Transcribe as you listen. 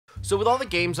So with all the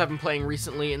games I've been playing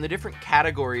recently in the different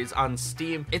categories on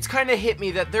Steam, it's kind of hit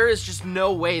me that there is just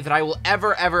no way that I will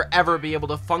ever be able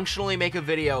to functionally make a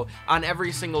video on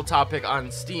every single topic on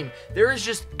Steam. There is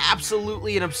just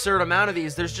absolutely an absurd amount of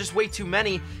these. There's just way too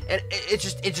many, and it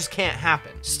just can't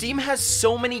happen. Steam has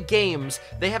so many games.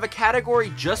 They have a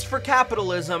category just for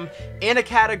capitalism and a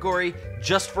category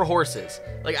just for horses.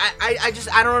 Like, I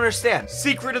don't understand.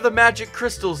 Secret of the Magic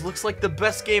Crystals looks like the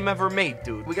best game ever made,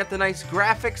 dude. We got the nice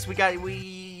graphics,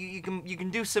 you can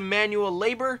do some manual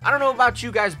labor. I don't know about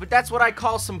you guys, but that's what I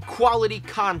call some quality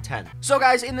content. So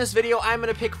guys, in this video, I'm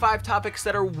gonna pick 5 topics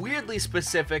that are weirdly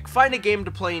specific, find a game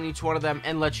to play in each one of them,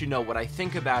 and let you know what I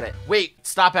think about it. Wait,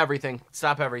 stop everything.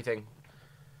 Stop everything.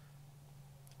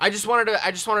 I just wanted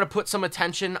to put some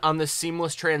attention on this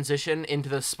seamless transition into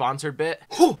the sponsored bit.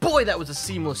 Oh boy, that was a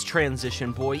seamless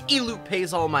transition, boy. eLoot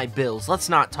pays all my bills. Let's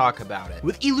not talk about it.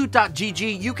 With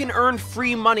eLoot.gg, you can earn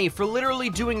free money for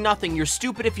literally doing nothing. You're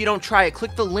stupid if you don't try it.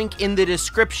 Click the link in the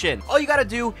description. All you gotta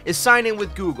do is sign in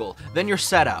with Google. Then you're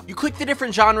set up. You click the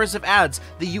different genres of ads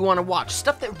that you want to watch.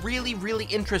 Stuff that really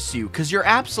interests you, because you're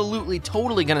absolutely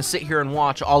totally gonna sit here and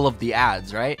watch all of the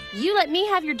ads, right? You let me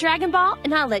have your Dragon Ball,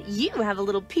 and I'll let you have a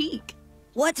little peek.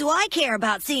 What do I care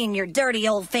about seeing your dirty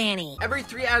old fanny? Every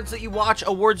 3 ads that you watch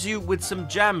awards you with some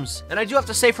gems. And I do have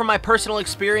to say, from my personal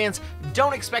experience,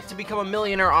 don't expect to become a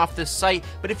millionaire off this site,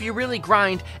 but if you really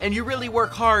grind and you really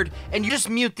work hard and you just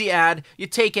mute the ad, you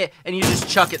take it and you just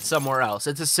chuck it somewhere else.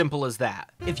 It's as simple as that.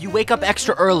 If you wake up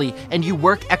extra early and you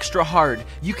work extra hard,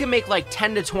 you can make like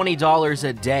 $10 to $20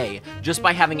 a day just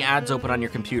by having ads open on your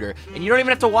computer. And you don't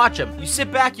even have to watch them. You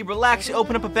sit back, you relax, you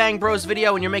open up a Bang Bros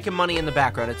video, and you're making money in the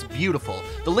background. It's beautiful.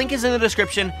 The link is in the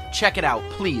description. Check it out,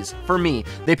 please. For me,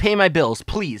 they pay my bills.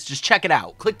 Please, just check it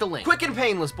out. Click the link. Quick and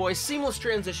painless, boys. Seamless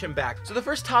transition back. So the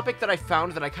first topic that I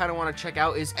found that I kind of want to check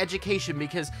out is education,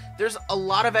 because there's a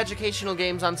lot of educational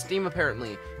games on Steam,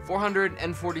 apparently.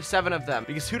 447 of them,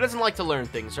 because who doesn't like to learn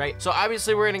things, right? So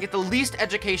obviously we're gonna get the least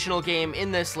educational game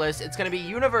in this list. It's gonna be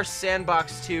Universe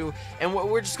Sandbox 2, and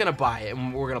we're just gonna buy it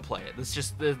and we're gonna play it.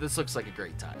 This looks like a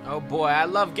great time. Oh boy, I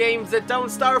love games that don't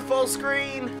start full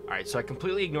screen. All right, so I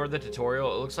completely ignored the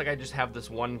tutorial. It looks like I just have this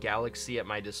one galaxy at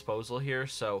my disposal here.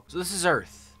 So this is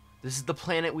Earth. This is the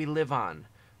planet we live on.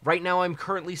 Right now I'm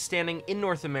currently standing in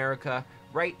North America,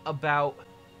 right about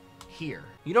here.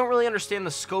 You don't really understand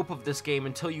the scope of this game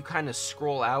until you kind of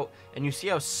scroll out and you see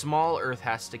how small Earth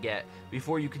has to get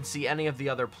before you can see any of the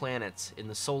other planets in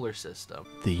the solar system.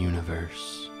 The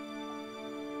universe.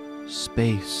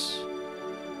 Space.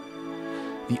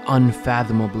 The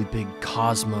unfathomably big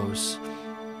cosmos.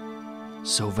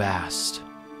 So vast.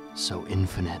 So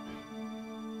infinite.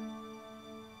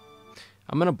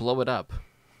 I'm gonna blow it up.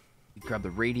 Grab the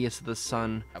radius of the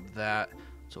sun. Grab that.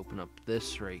 Let's open up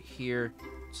this right here.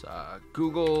 It's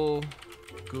Google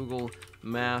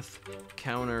Math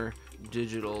Counter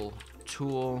Digital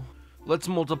Tool. Let's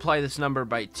multiply this number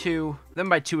by 2, then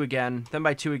by 2 again, then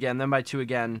by 2 again, then by 2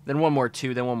 again, then one more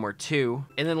 2, then one more 2,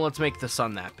 and then let's make the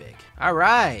sun that big. All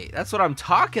right, that's what I'm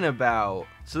talking about.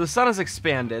 So the sun has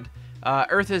expanded.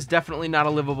 Earth is definitely not a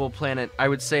livable planet. I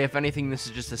would say, if anything, this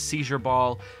is just a seizure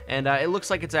ball, and it looks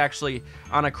like it's actually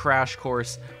on a crash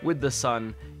course with the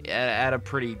sun at a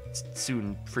pretty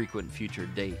soon frequent future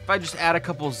date. If I just add a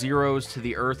couple zeros to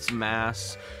the Earth's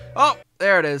mass, oh,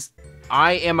 there it is.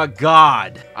 I am a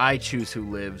god. I choose who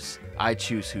lives. I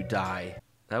choose who die.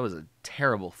 That was a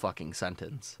terrible fucking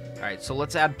sentence. All right, so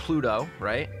let's add Pluto,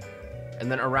 right?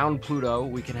 And then around Pluto,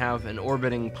 we can have an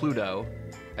orbiting Pluto.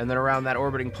 And then around that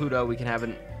orbiting Pluto, we can have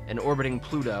an orbiting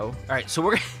Pluto. All right,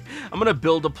 so I'm gonna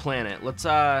build a planet. Let's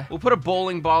we'll put a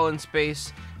bowling ball in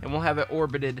space, and we'll have it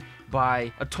orbited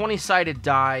by a 20-sided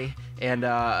die and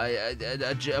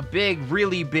a big,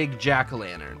 really big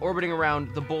jack-o'-lantern. Orbiting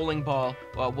around the bowling ball,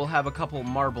 we'll have a couple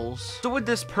marbles. So with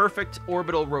this perfect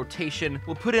orbital rotation,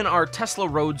 we'll put in our Tesla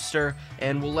Roadster,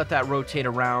 and we'll let that rotate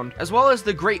around, as well as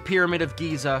the Great Pyramid of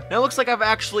Giza. Now it looks like I've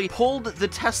actually pulled the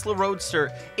Tesla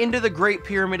Roadster into the Great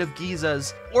Pyramid of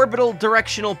Giza's orbital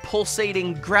directional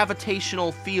pulsating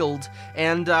gravitational field,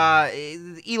 and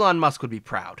Elon Musk would be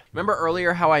proud. Remember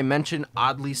earlier how I mentioned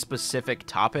oddly specific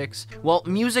topics? Well,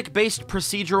 music-based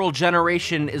procedural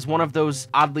generation is one of those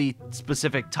oddly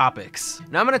specific topics.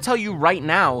 Now I'm gonna tell you right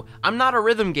now, I'm not a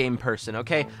rhythm game person,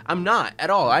 okay? I'm not at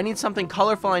all. I need something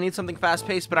colorful, I need something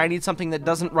fast-paced, but I need something that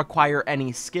doesn't require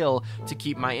any skill to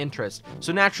keep my interest.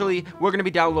 So naturally, we're gonna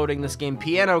be downloading this game,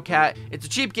 Piano Cat. It's a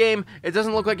cheap game, it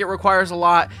doesn't look like it requires a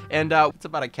lot, and it's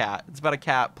about a cat. It's about a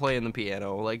cat playing the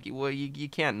piano. Like, well, you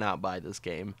can't not buy this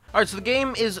game. All right, so the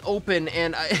game is open,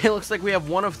 and it looks like we have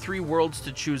one of 3 worlds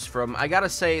to choose from. I gotta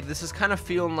say, this This is kind of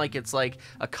feeling like it's like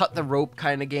a cut the rope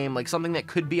kind of game, like something that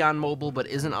could be on mobile but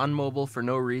isn't on mobile for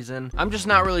no reason. I'm just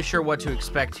not really sure what to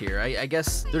expect here. I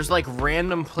guess there's like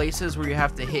random places where you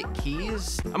have to hit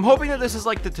keys. I'm hoping that this is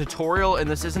like the tutorial and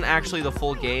this isn't actually the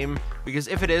full game, because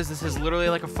if it is, this is literally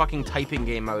like a fucking typing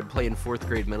game I would play in 4th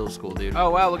grade middle school, dude.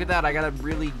 Oh wow, look at that. I got a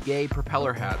really gay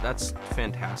propeller hat. That's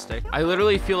fantastic. I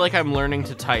literally feel like I'm learning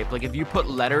to type. Like if you put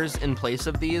letters in place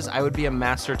of these, I would be a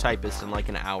master typist in like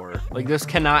an hour. Like this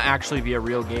cannot actually be a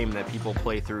real game that people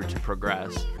play through to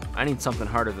progress. I need something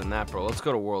harder than that, bro. Let's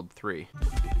go to World 3.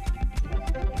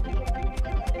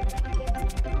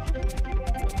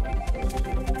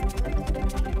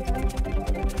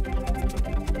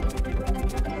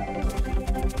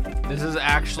 This is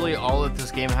actually all that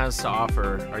this game has to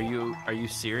offer. Are you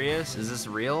serious? Is this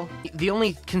real? The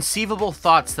only conceivable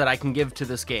thoughts that I can give to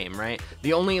this game, right?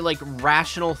 The only like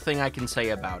rational thing I can say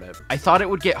about it. I thought it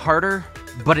would get harder,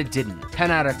 but it didn't.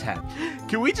 10 out of 10.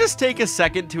 Can we just take a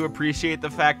second to appreciate the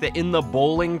fact that in the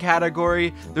bowling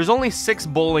category, there's only 6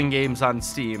 bowling games on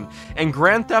Steam, and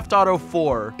Grand Theft Auto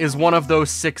 4 is one of those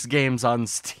 6 games on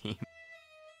Steam.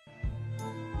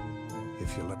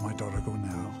 If you let my daughter go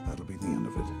now, that'll be the end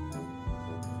of it.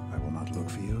 I will not look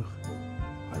for you.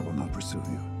 I will not pursue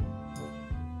you.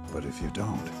 But if you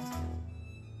don't,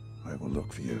 I will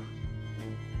look for you.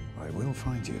 I will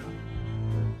find you.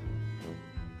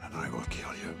 And I will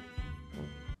kill you.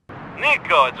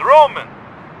 Nico, it's Roman.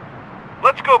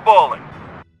 Let's go bowling.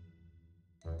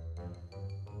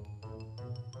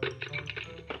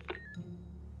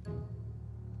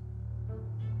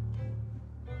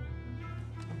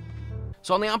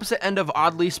 So on the opposite end of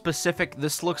oddly specific,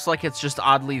 this looks like it's just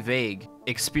oddly vague.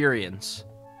 Experience.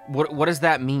 What does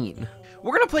that mean?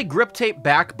 We're gonna play Grip Tape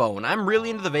Backbone. I'm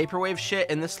really into the Vaporwave shit,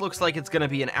 and this looks like it's gonna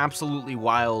be an absolutely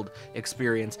wild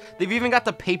experience. They've even got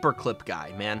the paperclip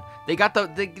guy, man. They got the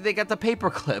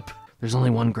paperclip. There's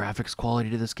only one graphics quality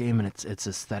to this game, and it's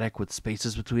aesthetic with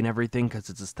spaces between everything,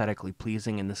 because it's aesthetically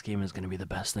pleasing, and this game is going to be the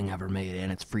best thing ever made,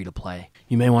 and it's free to play.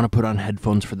 You may want to put on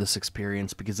headphones for this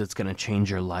experience, because it's going to change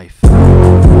your life.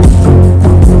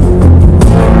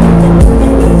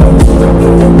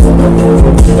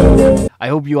 I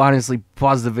hope you honestly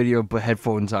paused the video and put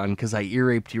headphones on, because I ear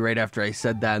raped you right after I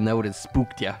said that, and that would have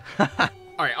spooked you.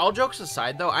 Alright, all jokes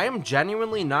aside though, I am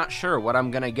genuinely not sure what I'm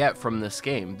gonna get from this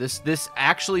game. This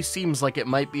actually seems like it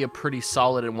might be a pretty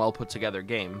solid and well put together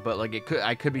game, but like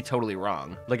I could be totally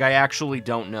wrong. Like I actually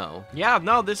don't know. Yeah,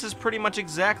 no, this is pretty much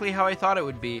exactly how I thought it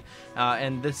would be,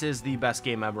 and this is the best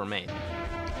game ever made.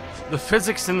 The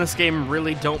physics in this game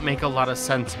really don't make a lot of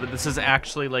sense, but this is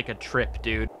actually like a trip,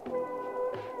 dude.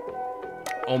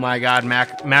 Oh my god,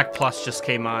 Mac Plus just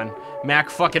came on.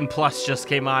 Mac fucking Plus just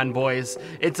came on, boys.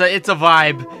 It's a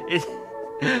vibe.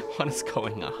 What is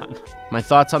going on? My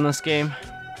thoughts on this game?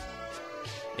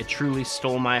 It truly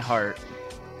stole my heart.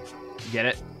 Get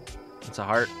it? It's a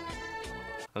heart.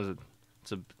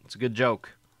 It's a good joke.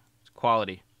 It's a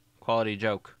quality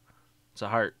joke. It's a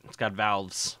heart. It's got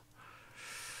valves.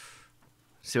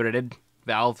 See what I did?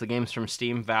 Valve. The game's from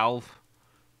Steam. Valve.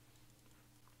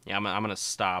 Yeah, I'm gonna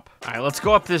stop. All right, let's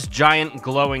go up this giant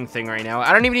glowing thing right now.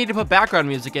 I don't even need to put background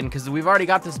music in because we've already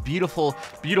got this beautiful,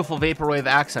 beautiful vaporwave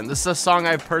accent. This is a song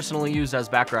I've personally used as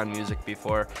background music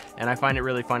before, and I find it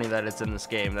really funny that it's in this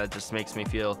game. That just makes me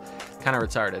feel kind of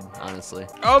retarded, honestly.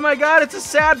 Oh my god, it's a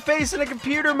sad face in a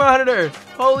computer monitor.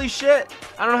 Holy shit.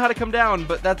 I don't know how to come down,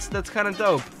 but that's kind of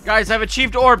dope. Guys, I've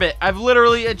achieved orbit. I've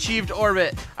literally achieved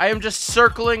orbit. I am just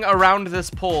circling around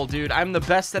this pole, dude. I'm the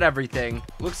best at everything.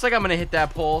 Looks like I'm gonna hit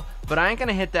that pole. But I ain't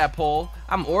gonna hit that pole.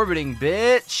 I'm orbiting,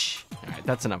 bitch. Alright,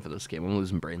 that's enough of this game. I'm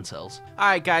losing brain cells.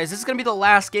 Alright, guys, this is gonna be the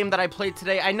last game that I played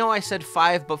today. I know I said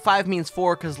 5, but 5 means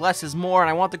 4 because less is more, and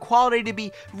I want the quality to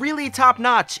be really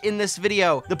top-notch in this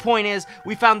video. The point is,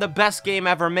 we found the best game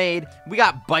ever made. We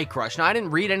got Bike Rush. Now, I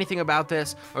didn't read anything about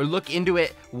this or look into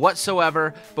it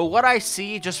whatsoever, but what I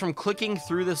see just from clicking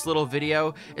through this little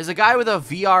video is a guy with a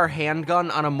VR handgun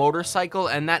on a motorcycle,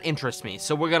 and that interests me,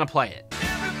 so we're gonna play it.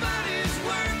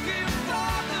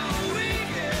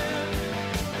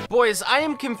 Boys, I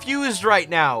am confused right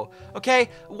now, okay?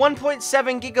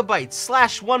 1.7 gigabytes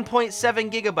slash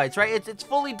 1.7 gigabytes, right? It's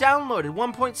fully downloaded,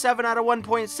 1.7 out of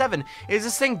 1.7. Is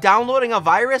this thing downloading a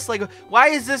virus? Like, why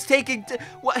is this taking,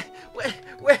 what?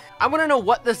 I wanna know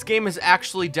what this game is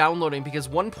actually downloading because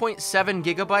 1.7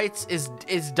 gigabytes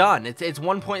is done. It's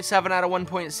 1.7 out of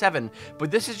 1.7,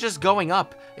 but this is just going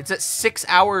up. It's at 6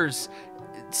 hours.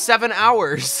 7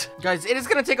 hours. Guys, it is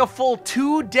gonna take a full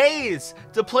 2 days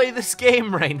to play this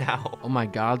game right now. Oh my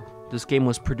god, this game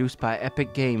was produced by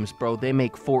Epic Games, bro. They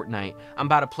make Fortnite. I'm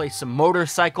about to play some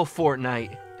motorcycle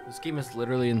Fortnite. This game is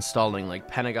literally installing like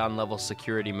Pentagon level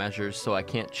security measures so I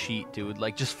can't cheat, dude.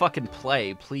 Like, just fucking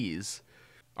play, please.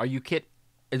 Are you kidding?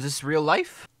 Is this real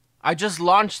life? I just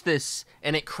launched this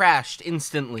and it crashed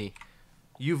instantly.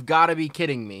 You've got to be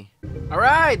kidding me. All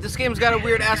right, this game's got a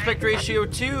weird aspect ratio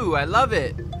too. I love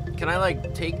it. Can I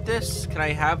like take this? Can I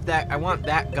have that? I want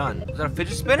that gun. Is that a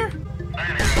fidget spinner?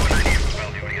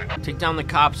 Take down the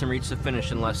cops and reach the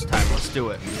finish in less time. Let's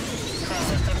do it.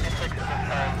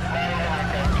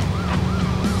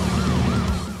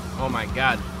 Oh my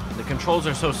god. The controls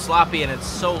are so sloppy and it's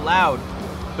so loud.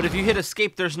 But if you hit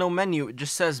escape, there's no menu. It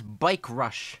just says bike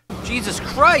rush. Jesus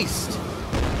Christ!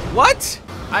 What?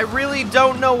 I really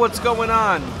don't know what's going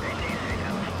on.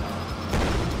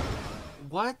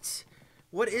 What?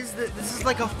 What is this? This is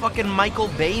like a fucking Michael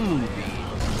Bay movie.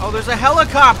 Oh, there's a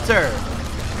helicopter!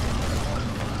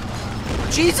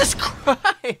 Jesus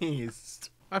Christ!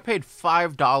 I paid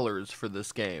 $5 for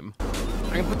this game.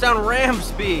 I can put down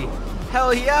Ramsby!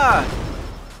 Hell yeah!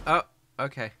 Oh,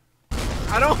 okay.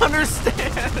 I don't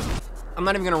understand! I'm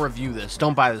not even gonna review this.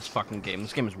 Don't buy this fucking game.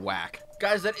 This game is whack.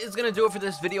 Guys, that is gonna do it for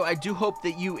this video. I do hope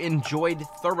that you enjoyed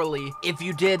thoroughly. If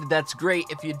you did, that's great.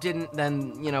 If you didn't,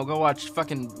 then, you know, go watch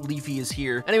fucking Leafy is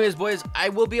here. Anyways, boys, I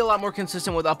will be a lot more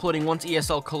consistent with uploading once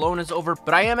ESL Cologne is over,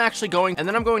 but I am actually going, and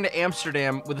then I'm going to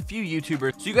Amsterdam with a few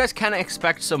YouTubers, so you guys kind of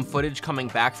expect some footage coming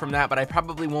back from that, but I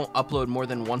probably won't upload more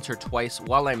than once or twice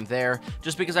while I'm there,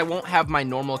 just because I won't have my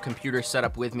normal computer set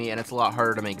up with me, and it's a lot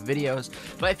harder to make videos.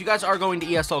 But if you guys are going to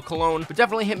ESL Cologne, but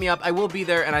definitely hit me up. I will be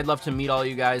there, and I'd love to meet all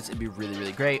you guys. It'd be really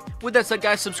great. With that said,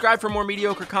 guys, subscribe for more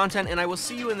mediocre content, and I will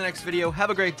see you in the next video. Have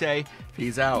a great day.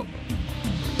 Peace out.